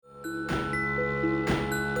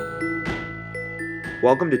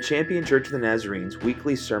Welcome to Champion Church of the Nazarene's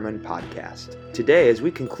weekly sermon podcast. Today, as we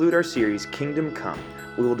conclude our series, Kingdom Come,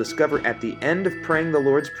 we will discover at the end of praying the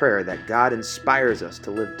Lord's Prayer that God inspires us to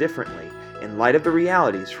live differently in light of the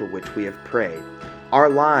realities for which we have prayed. Our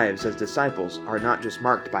lives as disciples are not just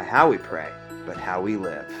marked by how we pray, but how we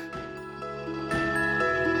live.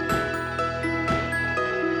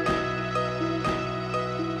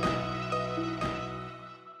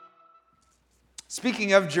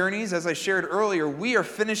 Speaking of journeys, as I shared earlier, we are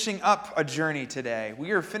finishing up a journey today.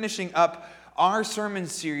 We are finishing up our sermon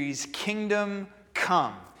series, Kingdom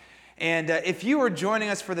Come. And if you are joining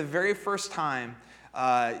us for the very first time,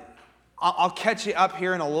 I'll catch you up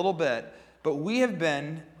here in a little bit. But we have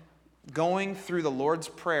been going through the Lord's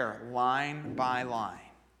Prayer line by line.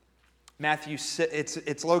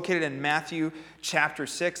 It's located in Matthew chapter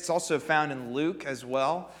 6. It's also found in Luke as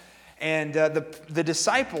well. And the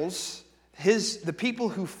disciples, the people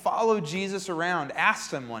who followed Jesus around,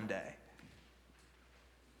 asked him one day,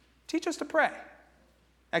 teach us to pray.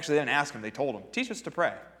 Actually, they didn't ask him, they told him, teach us to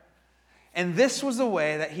pray. And this was the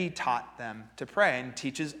way that he taught them to pray and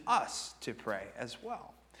teaches us to pray as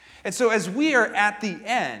well. And so as we are at the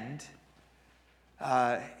end,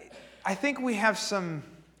 I think we have some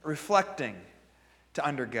reflecting to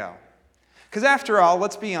undergo. Because after all,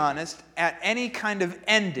 let's be honest, at any kind of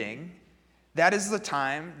ending, that is the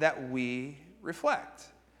time that we reflect.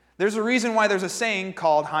 There's a reason why there's a saying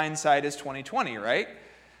called hindsight is 20/20, right?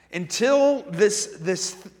 Until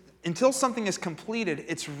something is completed,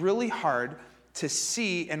 it's really hard to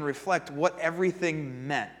see and reflect what everything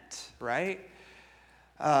meant, right?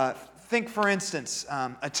 Think, for instance,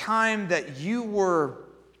 a time that you were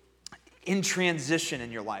in transition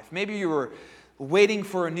in your life. Maybe you were waiting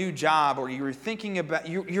for a new job, or you were thinking about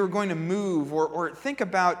you were going to move, or think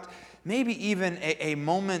about maybe even a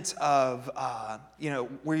moment of,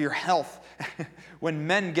 where your health, when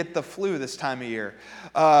men get the flu this time of year,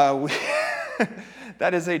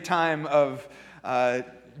 that is a time of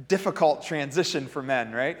difficult transition for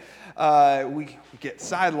men, right? We get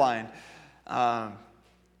sidelined. And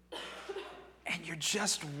you're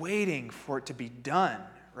just waiting for it to be done,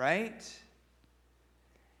 right?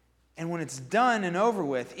 And when it's done and over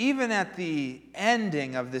with, even at the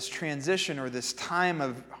ending of this transition or this time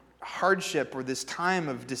of hardship or this time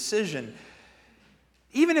of decision,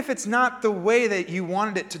 even if it's not the way that you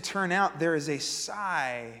wanted it to turn out, there is a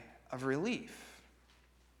sigh of relief.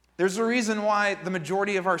 There's a reason why the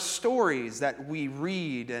majority of our stories that we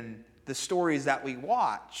read and the stories that we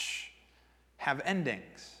watch have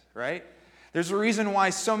endings, right? There's a reason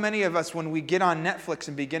why so many of us, when we get on Netflix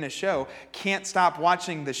and begin a show, can't stop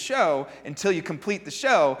watching the show until you complete the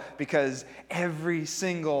show, because every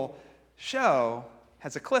single show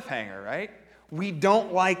has a cliffhanger, right? We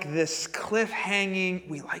don't like this cliffhanging.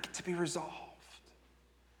 We like it to be resolved,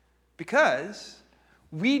 because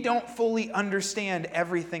we don't fully understand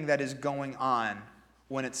everything that is going on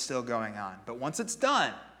when it's still going on. But once it's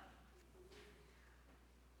done,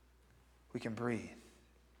 we can breathe.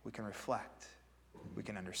 We can reflect. We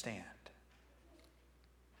can understand.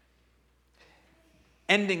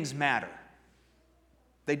 Endings matter.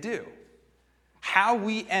 They do. How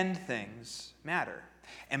we end things matter.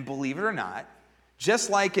 And believe it or not, just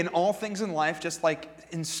like in all things in life, just like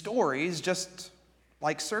in stories, just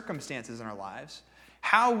like circumstances in our lives,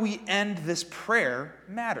 how we end this prayer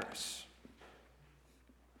matters.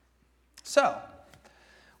 So,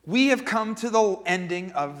 we have come to the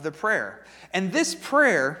ending of the prayer. And this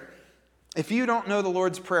prayer, if you don't know the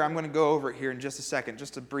Lord's Prayer, I'm going to go over it here in just a second,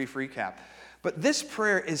 just a brief recap. But this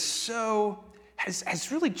prayer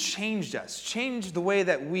has really changed us, changed the way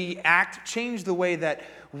that we act, changed the way that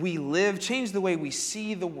we live, changed the way we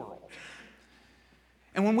see the world.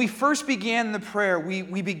 And when we first began the prayer,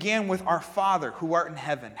 we began with our Father who art in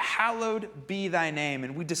heaven. Hallowed be thy name.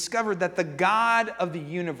 And we discovered that the God of the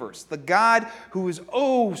universe, the God who is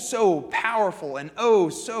oh so powerful and oh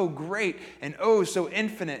so great and oh so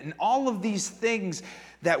infinite, and all of these things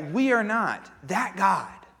that we are not, that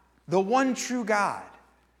God, the one true God,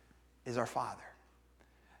 is our Father.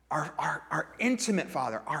 Our intimate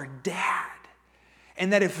Father, our Dad.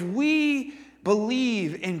 And that if we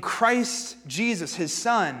believe in Christ Jesus, his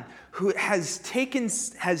Son, who has taken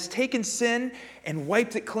sin and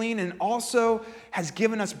wiped it clean and also has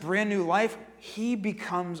given us brand new life, he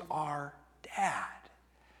becomes our Dad.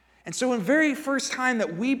 And so in the very first time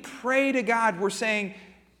that we pray to God, we're saying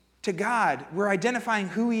to God, we're identifying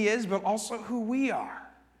who he is, but also who we are.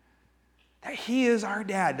 That he is our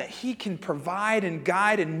Dad, that he can provide and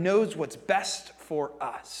guide and knows what's best for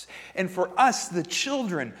us. And for us, the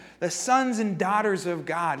children, the sons and daughters of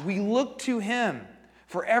God, we look to him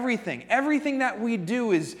for everything. Everything that we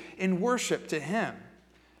do is in worship to him.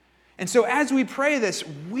 And so as we pray this,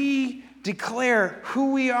 we declare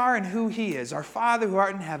who we are and who he is. Our Father who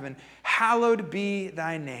art in heaven, hallowed be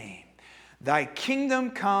thy name. Thy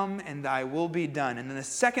kingdom come and thy will be done. And then the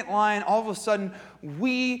second line, all of a sudden,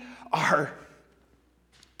 we are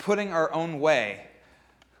putting our own way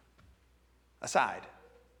aside.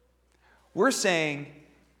 We're saying,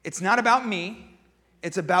 it's not about me.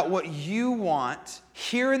 It's about what you want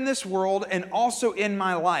here in this world and also in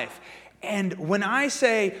my life. And when I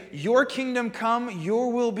say, your kingdom come,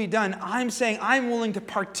 your will be done, I'm saying I'm willing to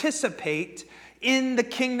participate in the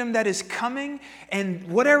kingdom that is coming, and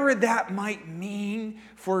whatever that might mean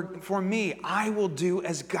for me, I will do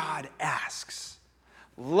as God asks.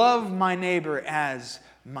 Love my neighbor as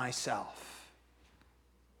myself.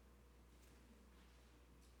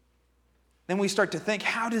 Then we start to think,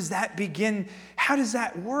 how does that begin? How does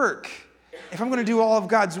that work? If I'm going to do all of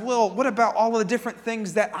God's will, what about all of the different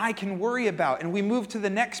things that I can worry about? And we move to the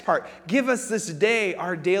next part. Give us this day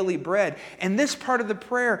our daily bread. And this part of the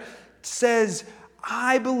prayer says,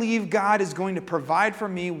 I believe God is going to provide for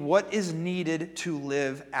me what is needed to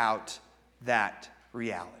live out that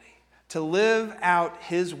reality. To live out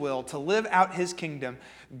his will, to live out his kingdom.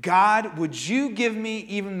 God, would you give me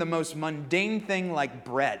even the most mundane thing like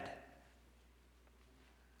bread?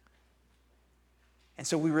 And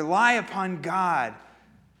so we rely upon God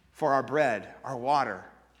for our bread, our water,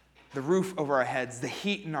 the roof over our heads, the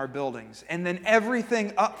heat in our buildings, and then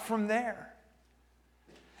everything up from there.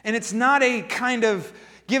 And it's not a kind of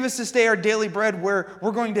give us this day our daily bread where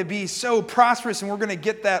we're going to be so prosperous and we're going to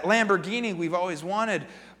get that Lamborghini we've always wanted,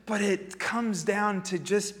 but it comes down to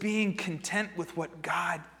just being content with what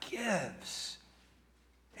God gives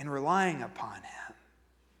and relying upon him.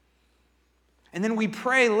 And then we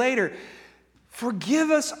pray later, forgive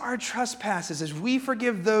us our trespasses as we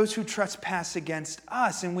forgive those who trespass against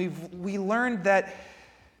us. And we learned that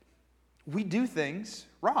we do things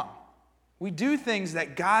wrong. We do things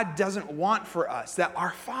that God doesn't want for us, that our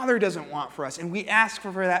Father doesn't want for us, and we ask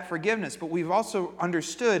for that forgiveness. But we've also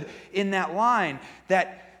understood in that line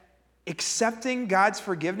that accepting God's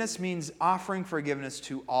forgiveness means offering forgiveness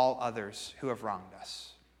to all others who have wronged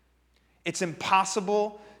us. It's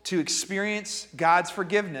impossible to experience God's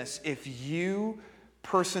forgiveness if you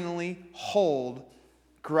personally hold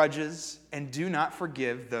grudges and do not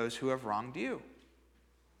forgive those who have wronged you.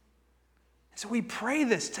 So we pray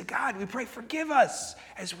this to God. We pray, forgive us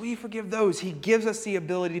as we forgive those. He gives us the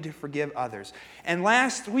ability to forgive others. And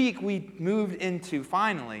last week we moved into,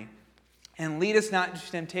 finally, and lead us not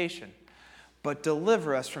into temptation, but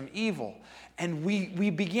deliver us from evil. And we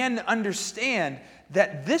began to understand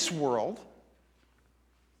that this world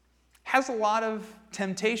has a lot of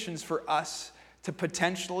temptations for us to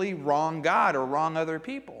potentially wrong God or wrong other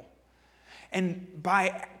people. And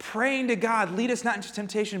by praying to God, lead us not into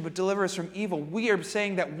temptation, but deliver us from evil, we are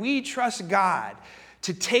saying that we trust God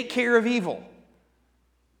to take care of evil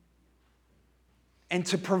and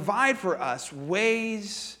to provide for us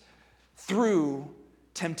ways through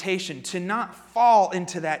temptation, to not fall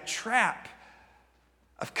into that trap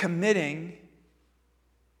of committing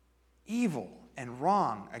evil and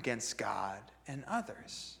wrong against God and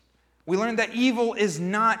others. We learned that evil is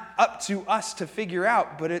not up to us to figure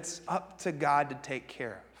out, but it's up to God to take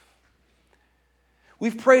care of.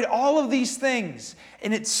 We've prayed all of these things,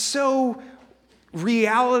 and it's so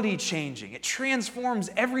reality changing. It transforms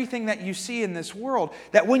everything that you see in this world,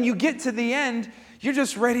 that when you get to the end, you're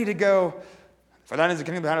just ready to go, for thine is the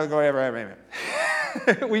kingdom, go ever.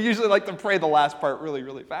 We usually like to pray the last part really,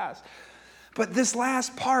 really fast. But this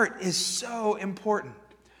last part is so important.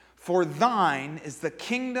 For thine is the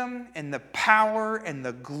kingdom and the power and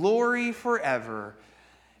the glory forever.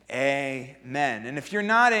 Amen. And if you're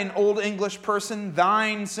not an Old English person,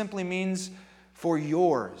 thine simply means for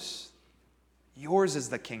yours. Yours is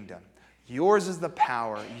the kingdom. Yours is the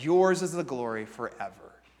power. Yours is the glory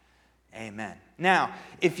forever. Amen. Now,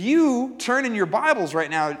 if you turn in your Bibles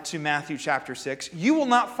right now to Matthew chapter 6, you will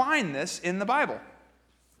not find this in the Bible.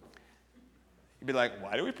 You'd be like,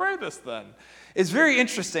 why do we pray this then? It's very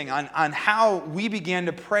interesting on how we began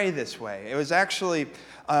to pray this way. It was actually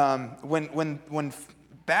when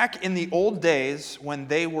back in the old days when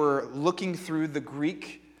they were looking through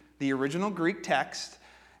the original Greek text,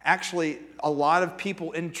 actually a lot of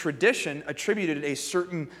people in tradition attributed a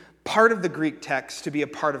certain part of the Greek text to be a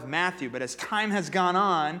part of Matthew. But as time has gone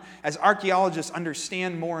on, as archaeologists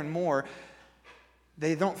understand more and more,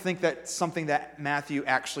 they don't think that's something that Matthew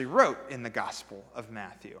actually wrote in the Gospel of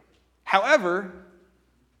Matthew. However,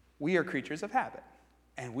 we are creatures of habit.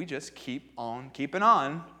 And we just keep on keeping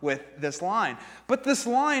on with this line. But this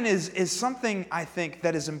line is something, I think,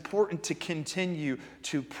 that is important to continue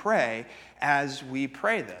to pray as we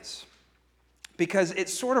pray this. Because it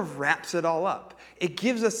sort of wraps it all up. It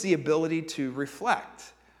gives us the ability to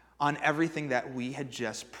reflect on everything that we had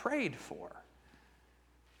just prayed for.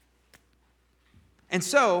 And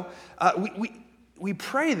so, we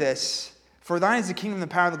pray this, for thine is the kingdom, the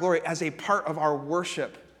power, and the glory, as a part of our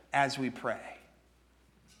worship as we pray.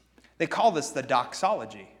 They call this the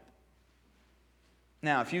doxology.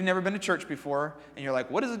 Now, if you've never been to church before, and you're like,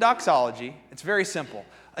 what is a doxology? It's very simple.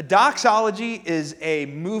 A doxology is a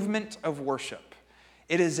movement of worship.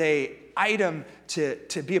 It is an item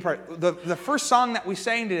to be a part. The first song that we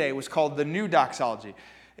sang today was called the New Doxology.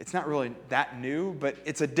 It's not really that new, but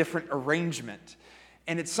it's a different arrangement.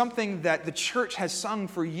 And it's something that the church has sung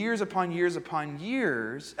for years upon years upon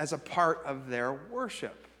years as a part of their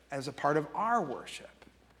worship, as a part of our worship.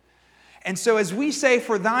 And so as we say,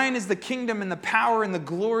 for thine is the kingdom and the power and the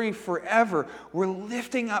glory forever, we're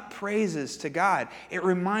lifting up praises to God. It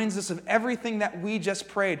reminds us of everything that we just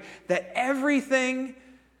prayed, that everything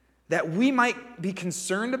that we might be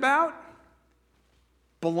concerned about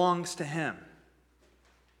belongs to Him.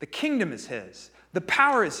 The kingdom is His. The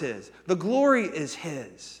power is His. The glory is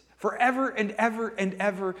His. Forever and ever and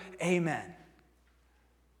ever. Amen.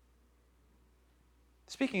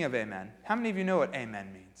 Speaking of amen, how many of you know what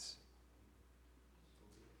amen means?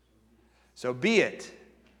 So be it.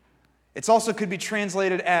 It also could be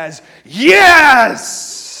translated as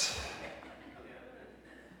yes!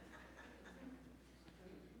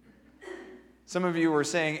 Some of you were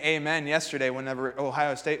saying amen yesterday whenever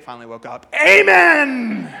Ohio State finally woke up.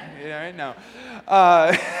 Amen! Yeah, no.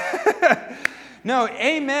 No,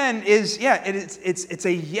 amen is, it's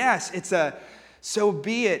a yes. It's a so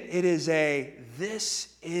be it. It is a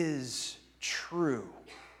this is true.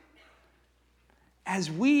 As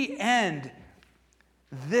we end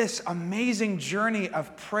this amazing journey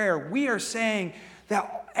of prayer, we are saying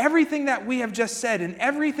that everything that we have just said and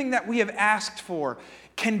everything that we have asked for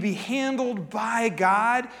can be handled by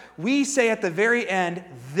God. We say at the very end,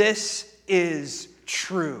 this is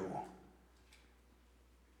true.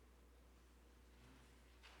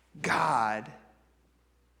 God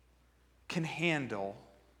can handle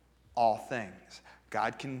all things.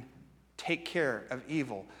 God can take care of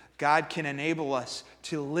evil. God can enable us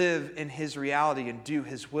to live in His reality and do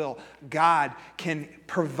His will. God can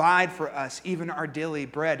provide for us even our daily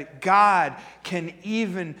bread. God can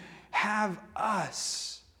even have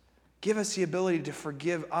us, give us the ability to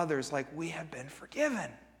forgive others like we have been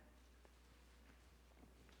forgiven.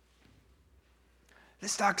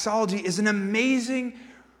 This doxology is an amazing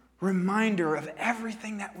reminder of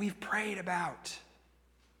everything that we've prayed about.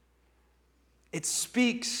 It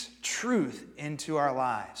speaks truth into our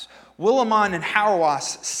lives. Willimon and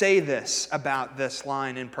Hauerwas say this about this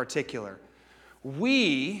line in particular.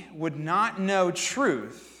 We would not know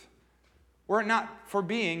truth were it not for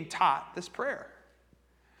being taught this prayer.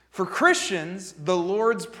 For Christians, the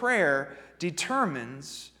Lord's Prayer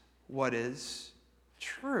determines what is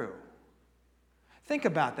true. Think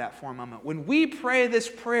about that for a moment. When we pray this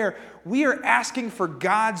prayer, we are asking for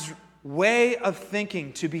God's way of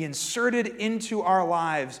thinking to be inserted into our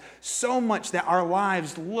lives so much that our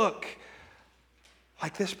lives look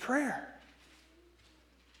like this prayer.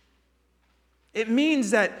 It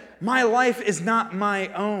means that my life is not my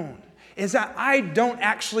own. Is that I don't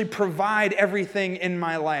actually provide everything in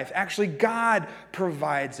my life. Actually, God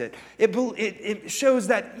provides it. It shows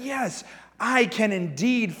that, yes, I can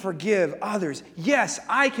indeed forgive others. Yes,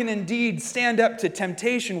 I can indeed stand up to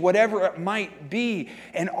temptation, whatever it might be,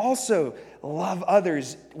 and also love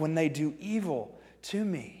others when they do evil to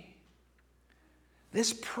me.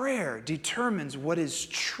 This prayer determines what is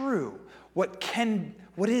true, what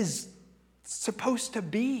is supposed to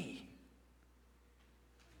be.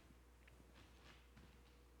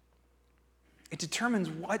 It determines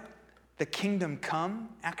what the kingdom come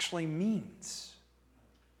actually means.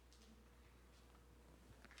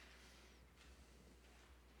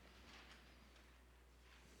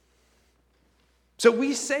 So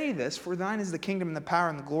we say this, for thine is the kingdom and the power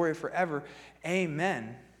and the glory forever.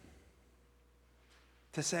 Amen.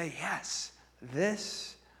 To say, yes,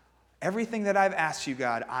 everything that I've asked you,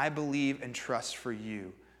 God, I believe and trust for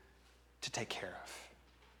you to take care of.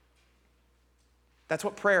 That's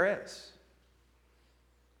what prayer is.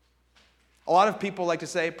 A lot of people like to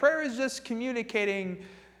say, prayer is just communicating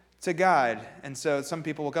to God. And so some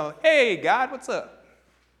people will go, hey, God, what's up?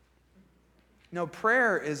 No,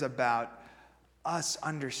 prayer is about us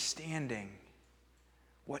understanding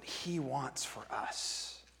what He wants for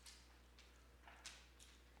us.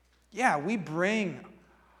 Yeah, we bring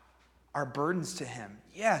our burdens to him.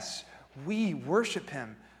 Yes, we worship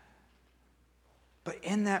him. But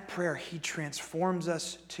in that prayer, he transforms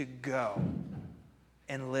us to go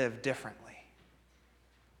and live differently.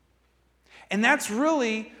 And that's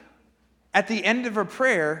really, at the end of a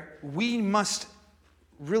prayer, we must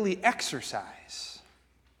really exercise.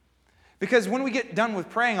 Because when we get done with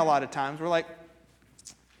praying a lot of times, we're like,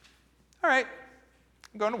 all right,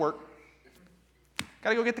 I'm going to work.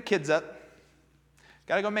 Got to go get the kids up.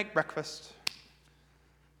 Got to go make breakfast.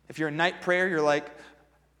 If you're a night prayer, you're like,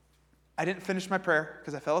 I didn't finish my prayer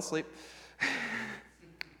because I fell asleep.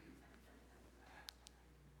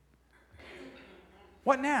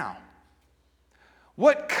 What now?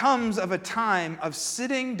 What comes of a time of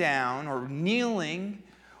sitting down or kneeling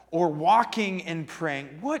or walking and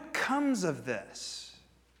praying? What comes of this?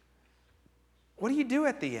 What do you do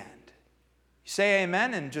at the end? You say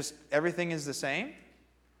amen and just everything is the same?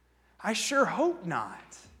 I sure hope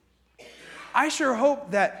not. I sure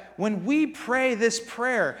hope that when we pray this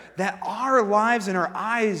prayer, that our lives and our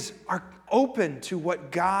eyes are open to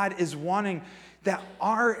what God is wanting, that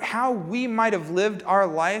how we might have lived our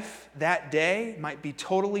life that day might be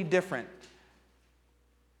totally different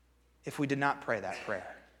if we did not pray that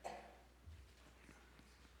prayer.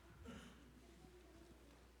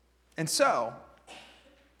 And so,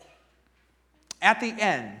 at the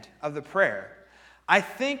end of the prayer, I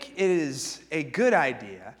think it is a good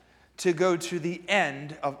idea to go to the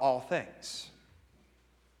end of all things.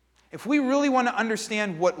 If we really want to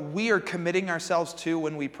understand what we are committing ourselves to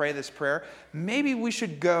when we pray this prayer, maybe we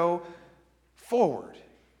should go forward.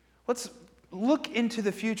 Let's look into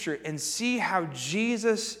the future and see how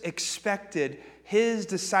Jesus expected his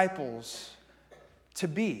disciples to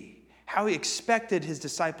be, how he expected his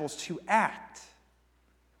disciples to act.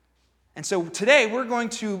 And so today we're going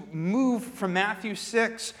to move from Matthew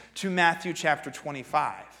 6 to Matthew chapter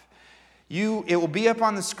 25. It will be up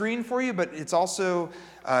on the screen for you, but it's also,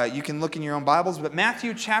 you can look in your own Bibles. But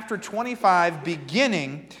Matthew chapter 25,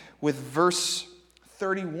 beginning with verse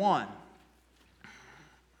 31.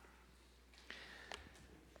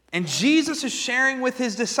 And Jesus is sharing with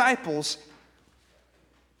his disciples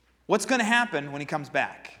what's going to happen when he comes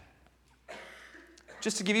back.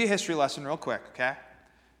 Just to give you a history lesson real quick, okay?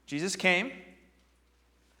 Jesus came. He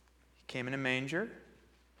came in a manger.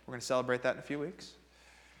 We're going to celebrate that in a few weeks.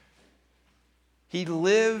 He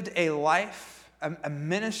lived a life, a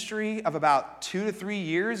ministry of about 2 to 3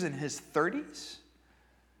 years in his 30s.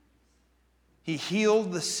 He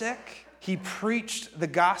healed the sick. He preached the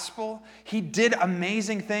gospel. He did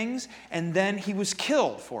amazing things, and then he was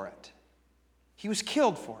killed for it. He was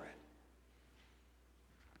killed for it.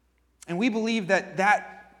 And we believe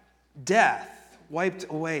that death wiped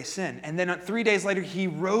away sin. And then 3 days later, he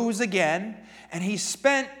rose again, and he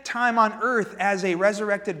spent time on earth as a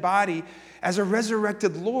resurrected body, as a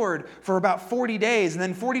resurrected Lord for about 40 days. And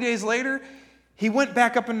then 40 days later, he went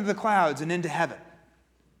back up into the clouds and into heaven.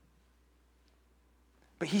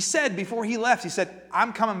 But he said, before he left, he said,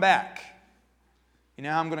 I'm coming back. You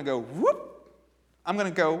know how I'm going to go, whoop. I'm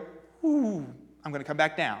going to go, whoo. I'm going to come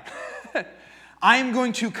back down. I'm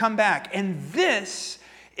going to come back. And this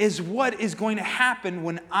is what is going to happen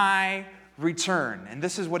when I return. And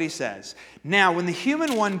this is what he says. Now, when the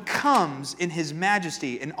human one comes in his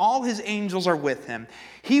majesty and all his angels are with him,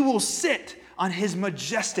 he will sit on his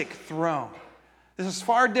majestic throne. This is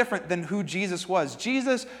far different than who Jesus was.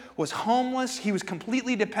 Jesus was homeless. He was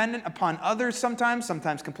completely dependent upon others sometimes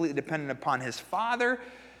completely dependent upon his Father.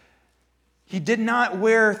 He did not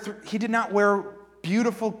wear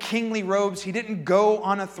beautiful kingly robes. He didn't go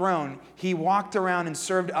on a throne. He walked around and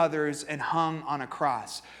served others and hung on a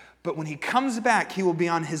cross. But when he comes back, he will be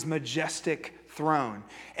on his majestic throne.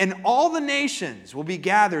 And all the nations will be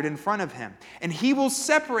gathered in front of him. And he will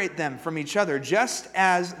separate them from each other, just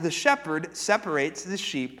as the shepherd separates the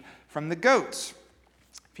sheep from the goats.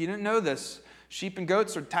 If you didn't know this, sheep and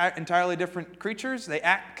goats are entirely different creatures. They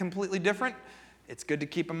act completely different. It's good to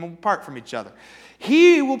keep them apart from each other.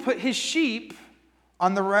 He will put his sheep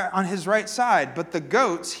on his right side, but the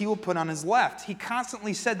goats he will put on his left. He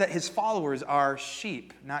constantly said that his followers are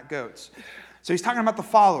sheep, not goats. So he's talking about the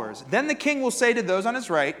followers. Then the king will say to those on his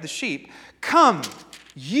right, the sheep, come,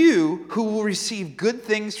 you who will receive good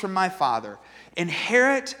things from my Father.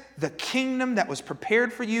 Inherit the kingdom that was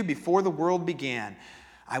prepared for you before the world began.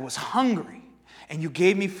 I was hungry, and you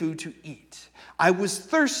gave me food to eat. I was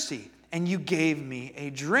thirsty, and you gave me a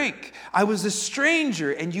drink. I was a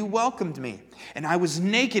stranger, and you welcomed me. And I was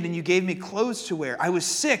naked, and you gave me clothes to wear. I was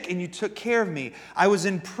sick, and you took care of me. I was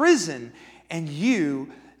in prison, and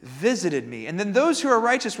you visited me. And then those who are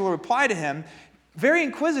righteous will reply to him, very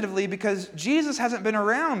inquisitively, because Jesus hasn't been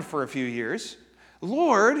around for a few years,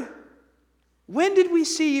 Lord, when did we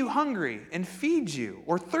see you hungry and feed you,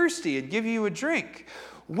 or thirsty and give you a drink?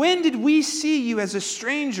 When did we see you as a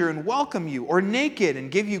stranger and welcome you, or naked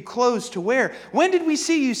and give you clothes to wear? When did we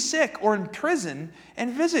see you sick or in prison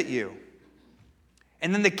and visit you?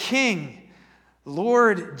 And then the King,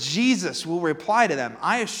 Lord Jesus, will reply to them,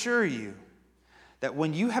 I assure you that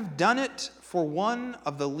when you have done it for one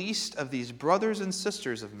of the least of these brothers and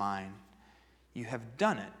sisters of mine, you have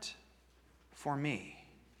done it for me.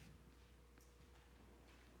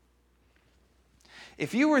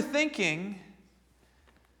 If you were thinking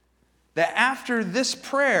that after this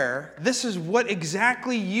prayer, this is what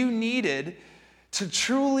exactly you needed to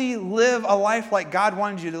truly live a life like God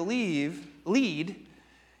wanted you to lead,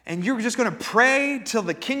 and you're just going to pray till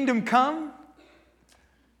the kingdom come,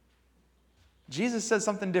 Jesus says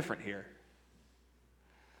something different here.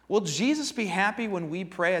 Will Jesus be happy when we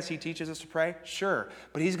pray as he teaches us to pray? Sure.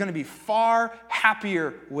 But he's going to be far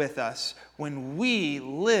happier with us when we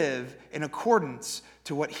live in accordance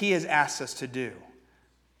to what he has asked us to do.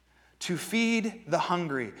 To feed the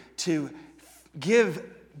hungry, to give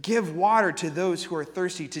water to those who are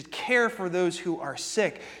thirsty, to care for those who are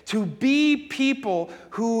sick, to be people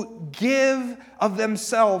who give of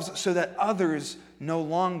themselves so that others no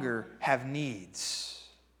longer have needs.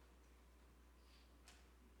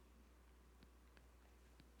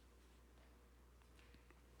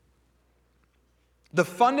 The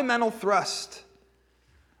fundamental thrust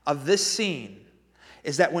of this scene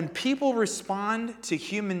is that when people respond to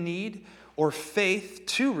human need or faith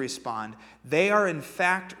to respond, they are in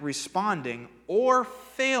fact responding or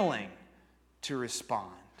failing to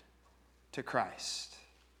respond to Christ.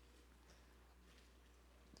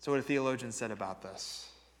 So what a theologian said about this.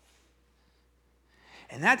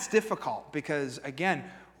 And that's difficult because, again,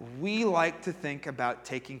 we like to think about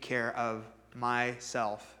taking care of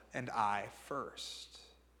myself and I first.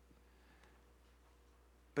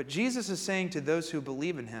 But Jesus is saying to those who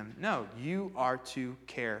believe in him, no, you are to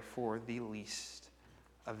care for the least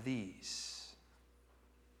of these.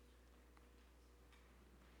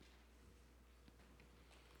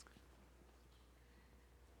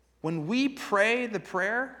 When we pray the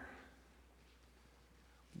prayer,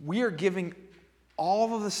 we are giving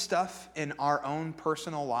all of the stuff in our own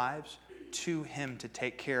personal lives to him to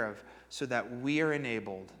take care of so that we are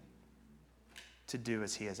enabled to do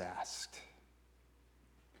as he has asked.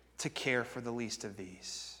 To care for the least of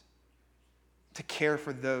these. To care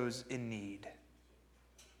for those in need.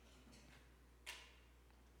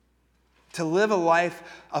 To live a life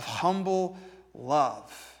of humble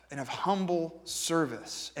love and of humble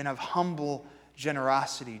service and of humble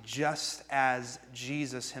generosity, just as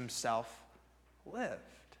Jesus himself lived.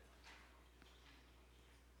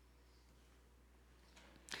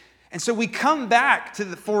 And so we come back to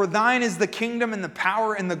for thine is the kingdom and the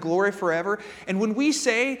power and the glory forever. And when we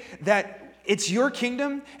say that it's your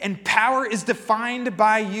kingdom and power is defined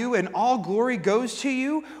by you and all glory goes to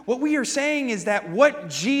you, what we are saying is that what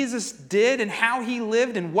Jesus did and how he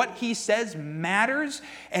lived and what he says matters,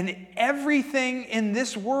 and everything in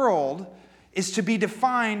this world is to be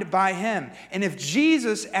defined by him. And if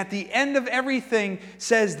Jesus at the end of everything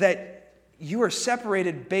says that you are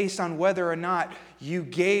separated based on whether or not you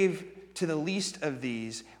gave to the least of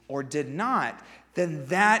these or did not, then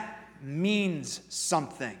that means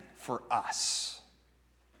something for us.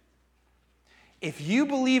 If you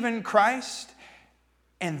believe in Christ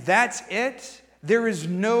and that's it, there is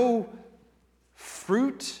no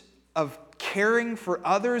fruit of caring for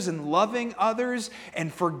others and loving others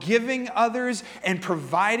and forgiving others and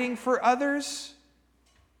providing for others,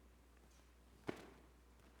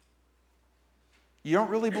 you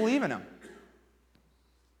don't really believe in him.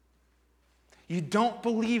 You don't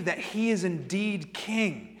believe that he is indeed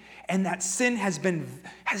king and that sin has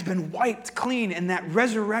been wiped clean and that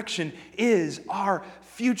resurrection is our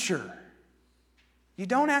future. You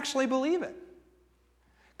don't actually believe it.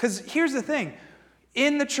 Because here's the thing.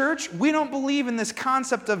 In the church, we don't believe in this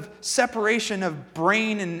concept of separation of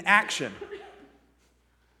brain and action.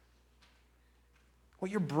 What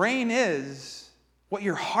your brain is, what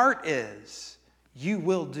your heart is, you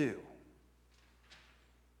will do.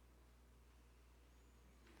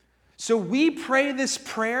 So we pray this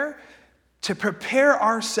prayer to prepare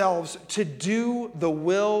ourselves to do the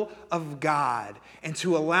will of God and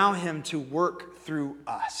to allow him to work through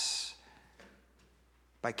us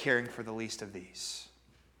by caring for the least of these.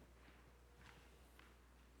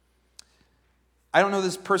 I don't know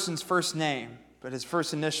this person's first name, but his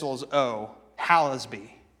first initial is O.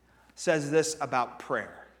 Halsby says this about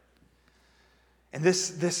prayer. And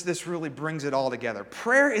this really brings it all together.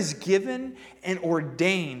 Prayer is given and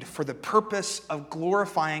ordained for the purpose of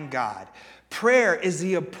glorifying God. Prayer is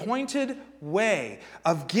the appointed way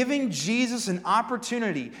of giving Jesus an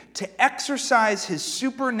opportunity to exercise his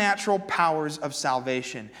supernatural powers of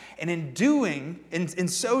salvation. And in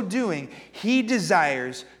so doing, he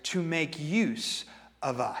desires to make use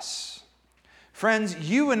of us. Friends,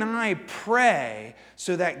 you and I pray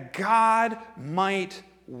so that God might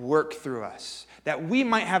work through us, that we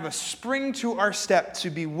might have a spring to our step to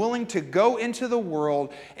be willing to go into the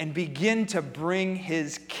world and begin to bring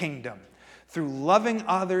his kingdom through loving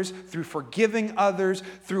others, through forgiving others,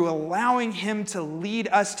 through allowing him to lead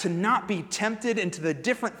us to not be tempted into the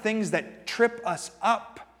different things that trip us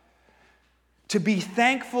up, to be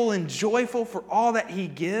thankful and joyful for all that he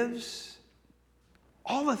gives,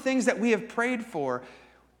 all the things that we have prayed for.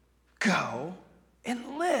 Go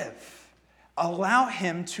and live. Allow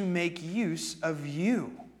him to make use of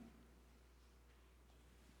you.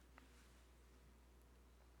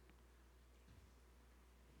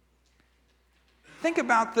 Think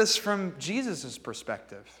about this from Jesus'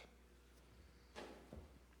 perspective.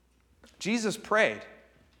 Jesus prayed.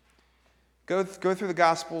 Go through the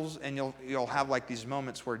Gospels and you'll have like these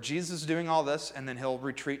moments where Jesus is doing all this and then he'll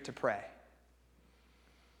retreat to pray.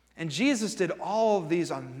 And Jesus did all of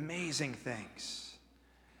these amazing things.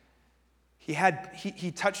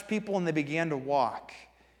 He touched people and they began to walk.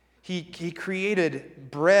 He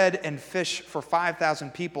created bread and fish for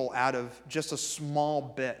 5,000 people out of just a small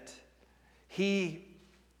bit. He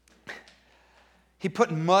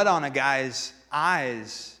put mud on a guy's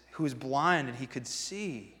eyes who was blind and he could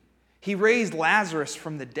see. He raised Lazarus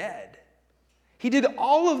from the dead. He did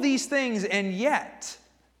all of these things, and yet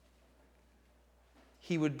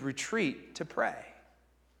he would retreat to pray.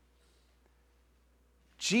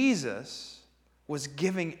 Jesus was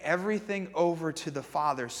giving everything over to the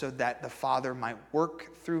Father so that the Father might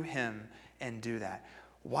work through him and do that.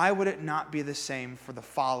 Why would it not be the same for the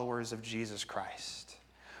followers of Jesus Christ?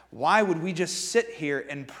 Why would we just sit here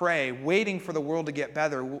and pray, waiting for the world to get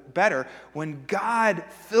better when God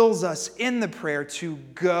fills us in the prayer to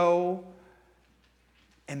go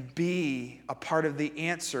and be a part of the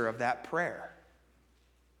answer of that prayer?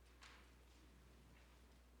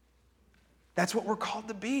 That's what we're called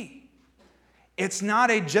to be. It's not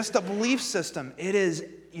just a belief system. It is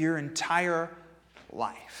your entire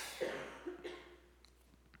life.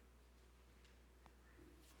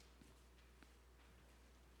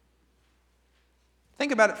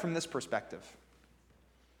 Think about it from this perspective.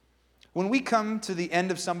 When we come to the end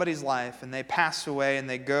of somebody's life and they pass away and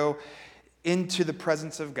they go into the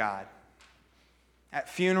presence of God, at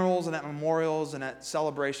funerals and at memorials and at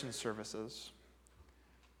celebration services,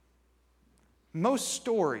 most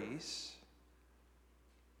stories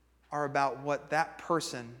are about what that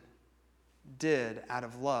person did out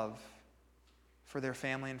of love for their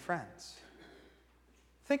family and friends.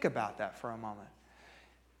 Think about that for a moment.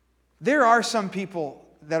 There are some people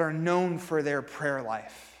that are known for their prayer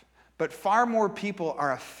life, but far more people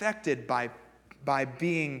are affected by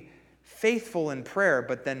being faithful in prayer,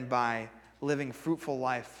 but then by living fruitful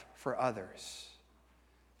life for others.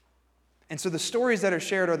 And so the stories that are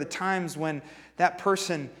shared are the times when that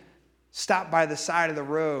person stopped by the side of the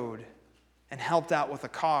road and helped out with a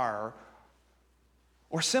car,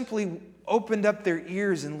 or simply opened up their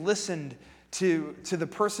ears and listened to the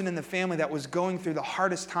person in the family that was going through the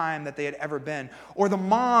hardest time that they had ever been, or the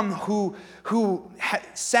mom who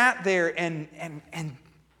sat there and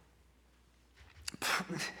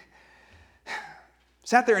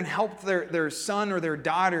sat there and helped their son or their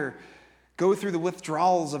daughter go through the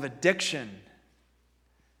withdrawals of addiction.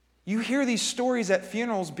 You hear these stories at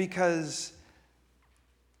funerals because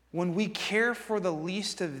when we care for the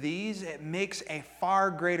least of these, it makes a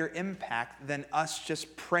far greater impact than us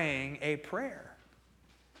just praying a prayer.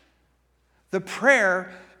 The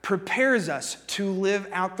prayer prepares us to live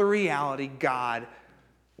out the reality God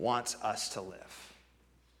wants us to live.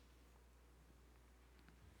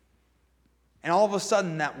 And all of a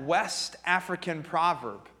sudden, that West African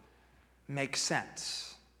proverb makes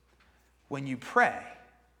sense. When you pray,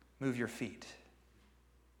 move your feet.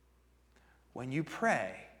 When you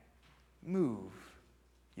pray, move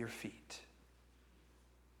your feet.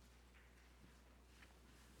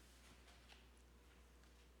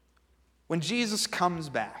 When Jesus comes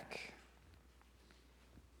back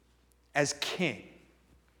as King,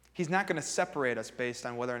 he's not going to separate us based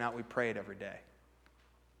on whether or not we prayed every day.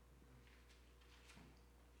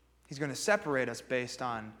 He's going to separate us based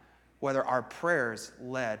on whether our prayers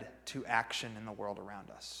led to action in the world around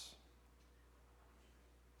us.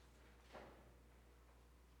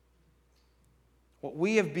 What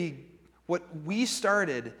we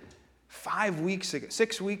started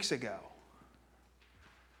 6 weeks ago,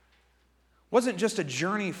 wasn't just a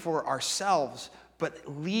journey for ourselves,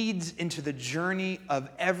 but leads into the journey of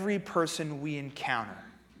every person we encounter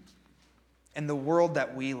and the world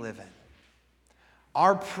that we live in.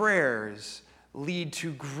 Our prayers lead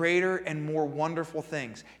to greater and more wonderful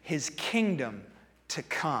things, His kingdom to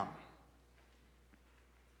come.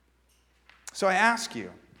 So I ask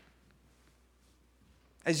you,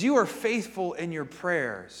 as you are faithful in your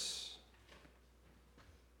prayers,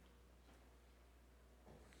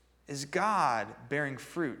 is God bearing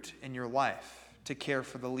fruit in your life to care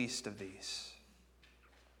for the least of these?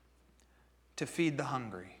 To feed the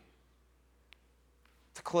hungry,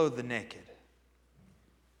 to clothe the naked,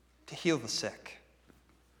 to heal the sick,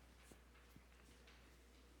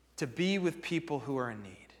 to be with people who are in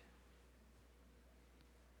need?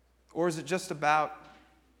 Or is it just about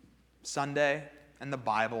Sunday and the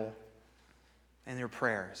Bible and your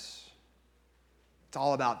prayers? It's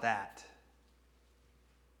all about that.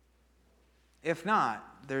 If not,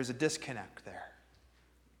 there's a disconnect there.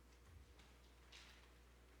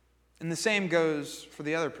 And the same goes for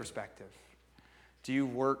the other perspective. Do you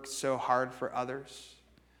work so hard for others?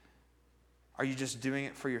 Are you just doing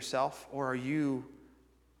it for yourself? Or are you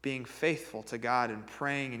being faithful to God and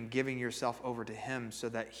praying and giving yourself over to Him so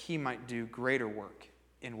that He might do greater work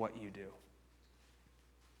in what you do?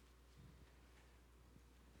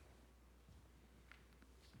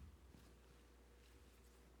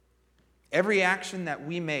 Every action that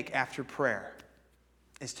we make after prayer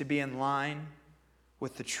is to be in line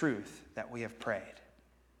with the truth that we have prayed.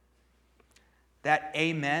 That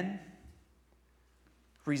amen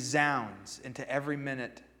resounds into every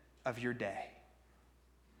minute of your day,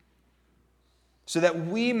 so that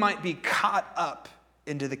we might be caught up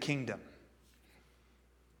into the kingdom.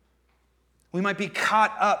 We might be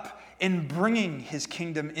caught up in bringing His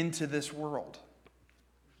kingdom into this world.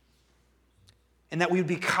 And that we would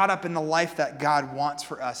be caught up in the life that God wants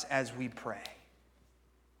for us as we pray.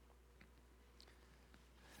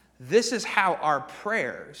 This is how our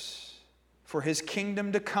prayers for His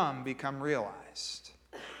kingdom to come become realized.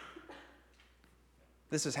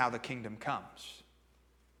 This is how the kingdom comes.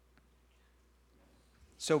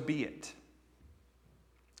 So be it.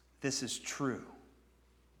 This is true.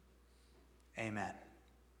 Amen.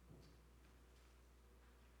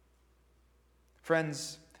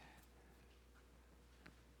 Friends,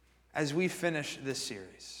 as we finish this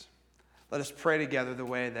series, let us pray together the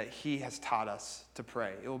way that He has taught us to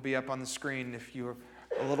pray. It will be up on the screen if you're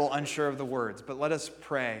a little unsure of the words, but let us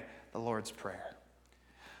pray the Lord's Prayer.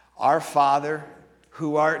 Our Father,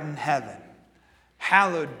 who art in heaven,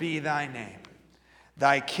 hallowed be thy name.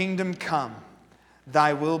 Thy kingdom come,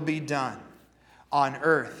 thy will be done, on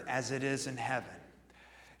earth as it is in heaven.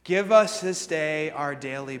 Give us this day our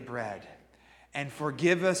daily bread, and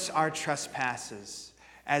forgive us our trespasses,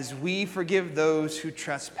 as we forgive those who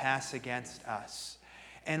trespass against us.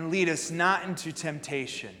 And lead us not into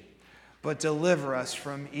temptation, but deliver us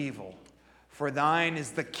from evil. For thine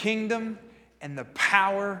is the kingdom, and the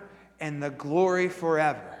power, and the glory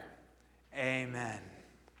forever. Amen.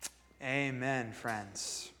 Amen,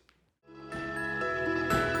 friends.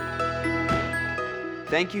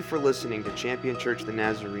 Thank you for listening to Champion Church the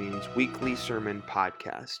Nazarene's weekly sermon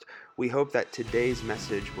podcast. We hope that today's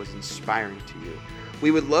message was inspiring to you. We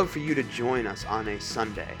would love for you to join us on a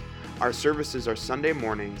Sunday. Our services are Sunday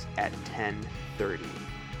mornings at 10:30.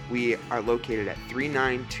 We are located at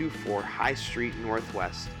 3924 High Street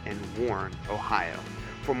Northwest in Warren, Ohio.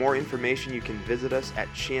 For more information, you can visit us at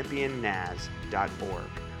championnaz.org.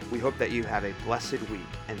 We hope that you have a blessed week,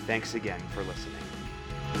 and thanks again for listening.